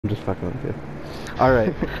I'm just fucking with you.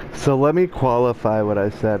 Alright, so let me qualify what I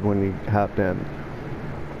said when you hopped in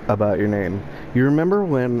about your name. You remember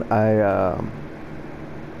when I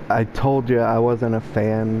told you I wasn't a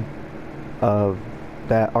fan of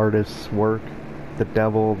that artist's work? The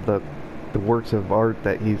devil, the works of art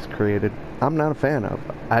that he's created. I'm not a fan of.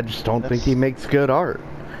 I just don't think he makes good art.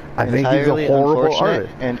 I think he's a horrible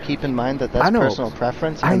artist. And keep in mind that that's personal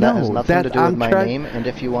preference, and that has nothing to do with my name. And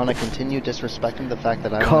if you want to continue disrespecting the fact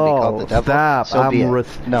that I want to be called the devil, stop! so be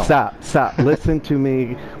it. No. Stop! Listen to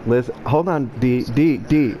me. Listen. Hold on, D.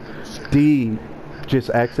 Just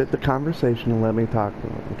exit the conversation and let me talk to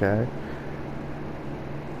him, okay?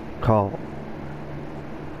 Call.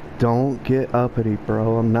 Don't get uppity,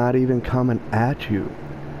 bro. I'm not even coming at you.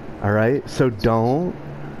 All right? So don't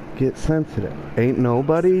get sensitive. Ain't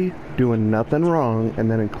nobody doing nothing wrong,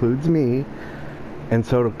 and that includes me. And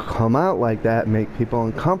so to come out like that and make people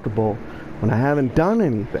uncomfortable when I haven't done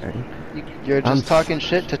anything. You're just talking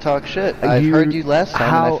shit to talk shit. I've heard you last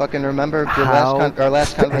time, and I fucking remember our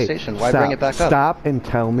last conversation. Why bring it back up? Stop and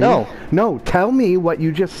tell me. No, tell me what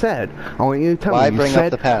you just said. I want you to tell me. Why bring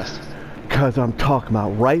up the past? Because I'm talking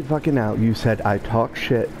about right fucking now. You said I talk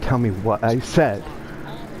shit. Tell me what I said.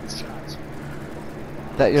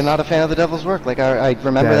 That you're not a fan of the devil's work. Like I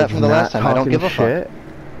remember that from the last time. I don't give a fuck.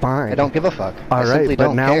 Fine. I don't give a fuck. All right,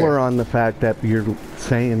 but now care. We're on the fact that you're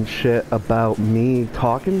saying shit about me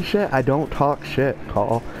talking shit. I don't talk shit,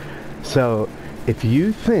 Call. So if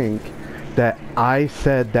you think that I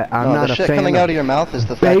said that I'm not a fan of Beethoven, the shit coming out of your mouth is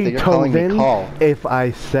the fact that you're calling me Call. If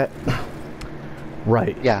I said,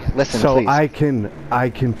 right. Yeah. Listen, so please. I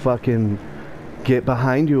can fucking get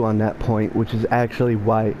behind you on that point, which is actually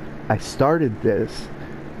why I started this.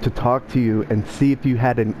 To talk to you and see if you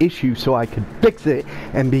had an issue so I could fix it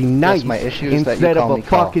and be nice my issue is instead that you of a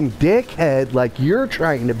fucking dickhead like you're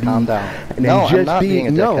trying to be. Calm down. And no, just I'm not being a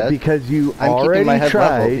dickhead. No, because you I'm already keeping my head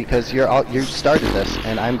tried. level because you started this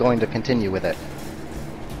and I'm going to continue with it.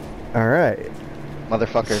 Alright.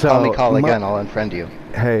 Motherfucker, so, call me Call again, I'll unfriend you.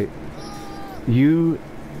 Hey, you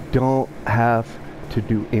don't have to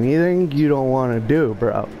do anything you don't want to do,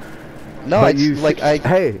 bro. No, but it's like I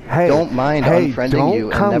don't mind unfriending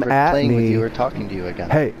you and never playing with you or talking to you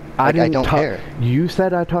again. Hey, I don't care. You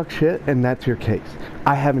said I talk shit, and that's your case.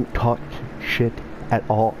 I haven't talked shit at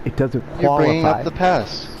all. It doesn't qualify. You're bringing up the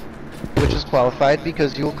past, which is qualified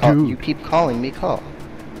because you keep calling me Call.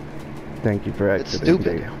 Thank you for exiting. It's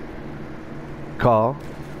stupid. Call.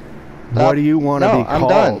 What do you want to be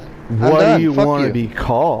called? I'm done. What do you want to be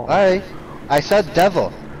called? I said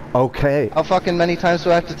devil. Okay. How fucking many times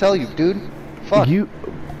do I have to tell you, dude? Fuck. Do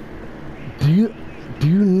you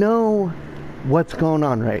know what's going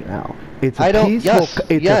on right now? It's a peaceful. Yes, a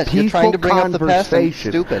peaceful you're trying to bring up the past and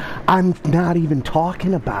stupid. I'm not even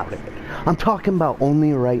talking about it. I'm talking about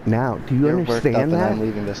only right now. Do you understand that? I'm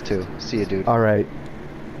leaving this too. See you, dude. All right.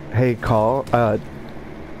 Hey, Call.